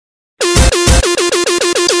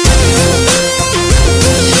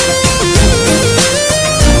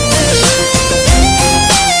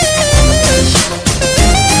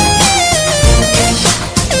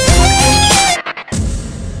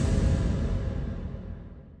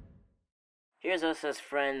Here's us as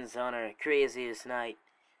friends on our craziest night,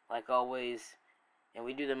 like always. And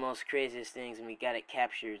we do the most craziest things, and we got it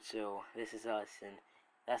captured, so this is us, and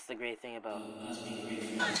that's the great thing about us being great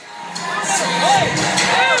friends.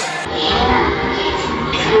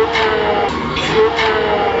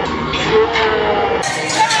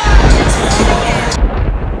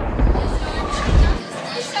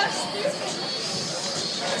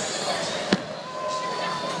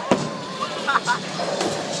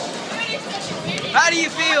 How do you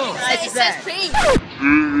feel? It says pink.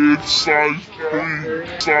 It's size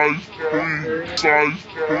pink, size pink, size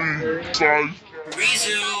pink, size.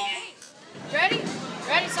 Resume. Ready?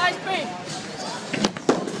 Ready, size pink.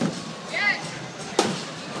 Yes.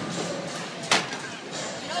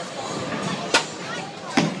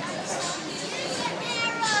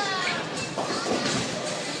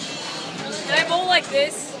 Can I bowl like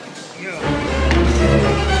this? Yeah.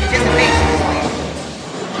 Just a patience.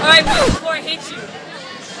 Alright, move before I hit you.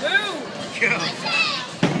 Move! Go.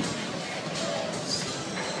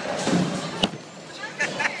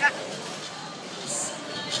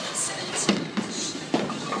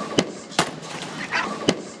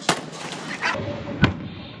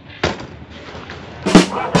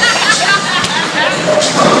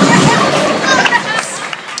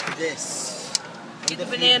 This. Get the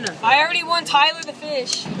banana. I already won Tyler the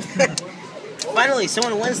fish. Finally,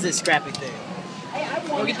 someone wins this scrappy thing.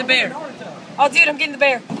 Go get the bear. Oh, dude, I'm getting the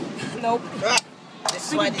bear. Nope. This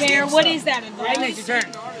is why this Bear, game's what up. is that? It's your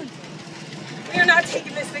turn. We're not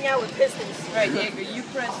taking this thing out with pistols. Alright, Diego, you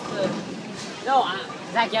press the... No,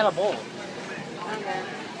 Zach, you gotta bowl. Okay.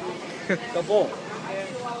 Go bowl.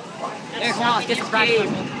 There, come on, let's get some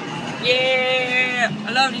practice. Yeah!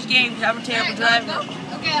 I love these games. I'm a terrible driver.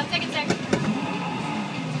 Okay, I'll take a second.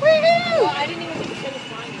 Woohoo! I didn't even think to finish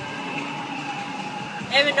mine.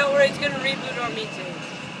 Evan, don't worry, it's gonna reboot on me too.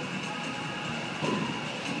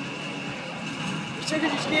 We're sick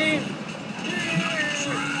of this game.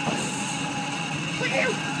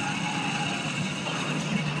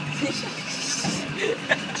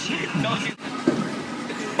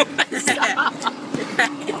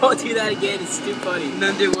 Don't do that again, it's too funny.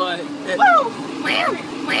 Then do what?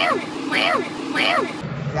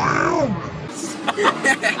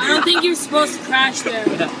 I don't think you're supposed to crash there.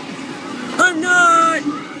 I'm not!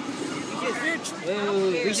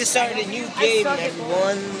 We just started a new game,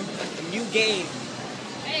 everyone. A new game.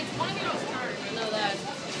 Hey, it's one of your turn. I know that.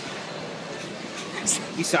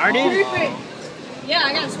 You started? Yeah,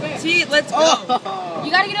 I got a spare. See, let's go. Oh.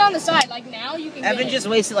 You gotta get it on the side. Like now, you can. Evan get just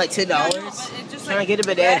wasted like $10 trying to get a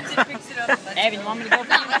banana. Evan, you want me to go for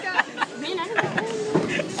you? Man, I don't know.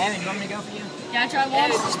 Evan, you want me to go for you? Yeah, I try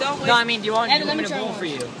once. Just don't waste. No, I mean, do you want Evan, let me me to try bowl one. for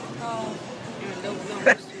you?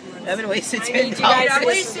 Evan wasted Dude, $10. I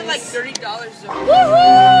wasted like $30. Woohoo!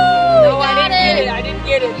 No, I didn't get it. I didn't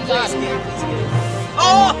get it. Please get it, please get it.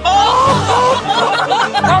 Oh,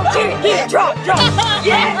 get it. Drop.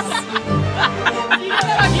 Yes. You got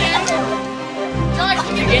that on camera? Josh,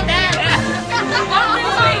 you get that?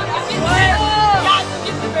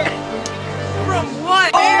 From what?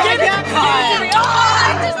 I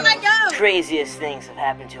just let go. Craziest things have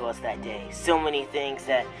happened to us that day. So many things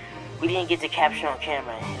that we didn't get to capture on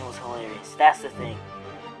camera, and it was hilarious. That's the thing.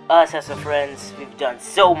 Us as a friends, we've done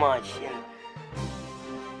so much, and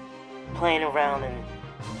playing around, and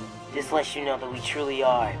this lets you know that we truly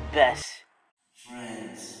are best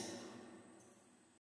friends.